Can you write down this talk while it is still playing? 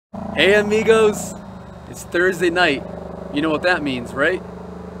Hey amigos, it's Thursday night. You know what that means, right?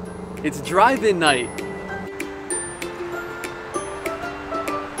 It's drive-in night.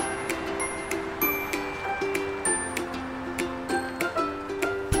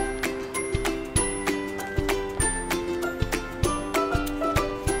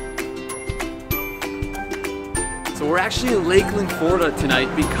 So we're actually in Lakeland, Florida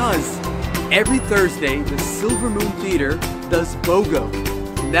tonight because every Thursday the SilverMoon Theater does BOGO.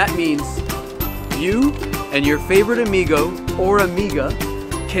 And that means you and your favorite Amigo or Amiga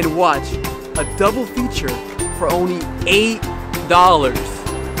can watch a double feature for only $8.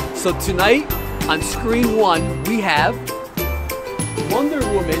 So tonight on screen 1 we have Wonder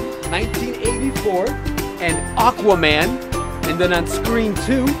Woman 1984 and Aquaman, and then on screen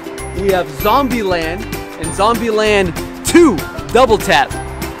 2 we have Zombieland and Zombieland 2 Double Tap.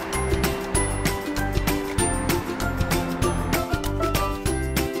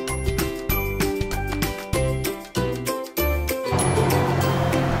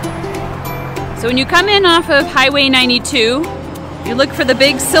 So when you come in off of Highway 92, you look for the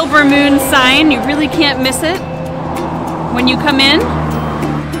big SilverMoon sign. You really can't miss it. When you come in,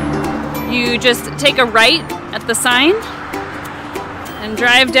 you just take a right at the sign and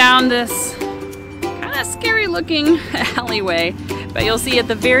drive down this kind of scary looking alleyway. But you'll see at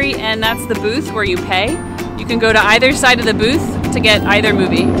the very end, that's the booth where you pay. You can go to either side of the booth to get either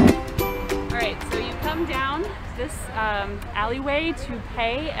movie. All right, so you come down this alleyway to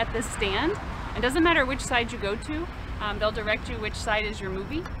pay at this stand. It doesn't matter which side you go to, they'll direct you which side is your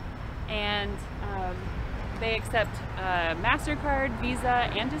movie, and they accept MasterCard, Visa,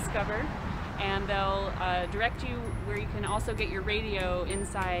 and Discover, and they'll direct you where you can also get your radio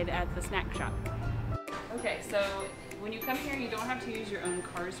inside at the snack shop. Okay, so when you come here, you don't have to use your own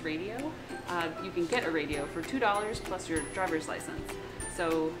car's radio. You can get a radio for $2 plus your driver's license.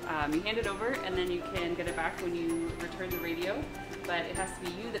 So you hand it over and then you can get it back when you return the radio, but it has to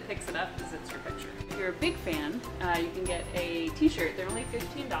be you that picks it up because it's your picture. If you're a big fan, you can get a t-shirt. They're only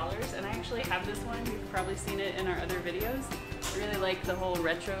 $15, and I actually have this one. You've probably seen it in our other videos. I really like the whole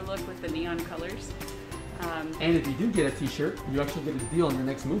retro look with the neon colors. And if you do get a t-shirt, you actually get a deal on your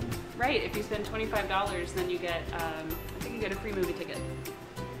next movie. Right, if you spend $25, then you get, I think you get a free movie ticket.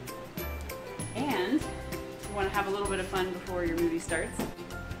 And you want to have a little bit of fun before your movie starts.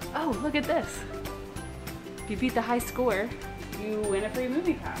 Oh, look at this. If you beat the high score, you win a free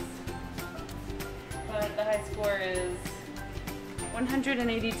movie pass. But the high score is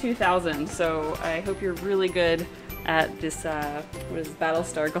 182,000, so I hope you're really good at this, what is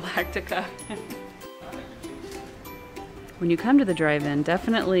Battlestar Galactica. When you come to the drive-in,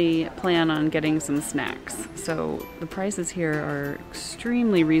 definitely plan on getting some snacks. So the prices here are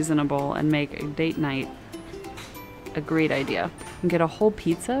extremely reasonable and make a date night a great idea. You can get a whole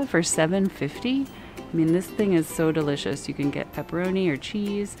pizza for $7.50. I mean, this thing is so delicious. You can get pepperoni or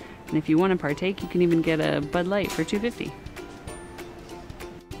cheese, and if you want to partake, you can even get a Bud Light for $2.50.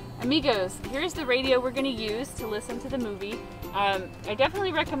 Amigos, here's the radio we're going to use to listen to the movie. I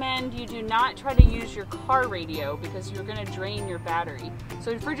definitely recommend you do not try to use your car radio because you're going to drain your battery.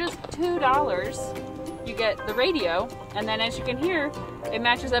 So for just $2, you get the radio, and then as you can hear, it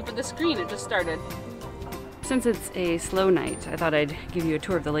matches up with the screen. It just started. Since it's a slow night, I thought I'd give you a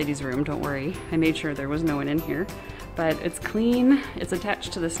tour of the ladies' room. Don't worry, I made sure there was no one in here. But it's clean, it's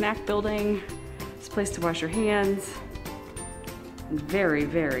attached to the snack building, it's a place to wash your hands. Very,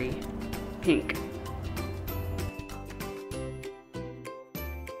 very pink.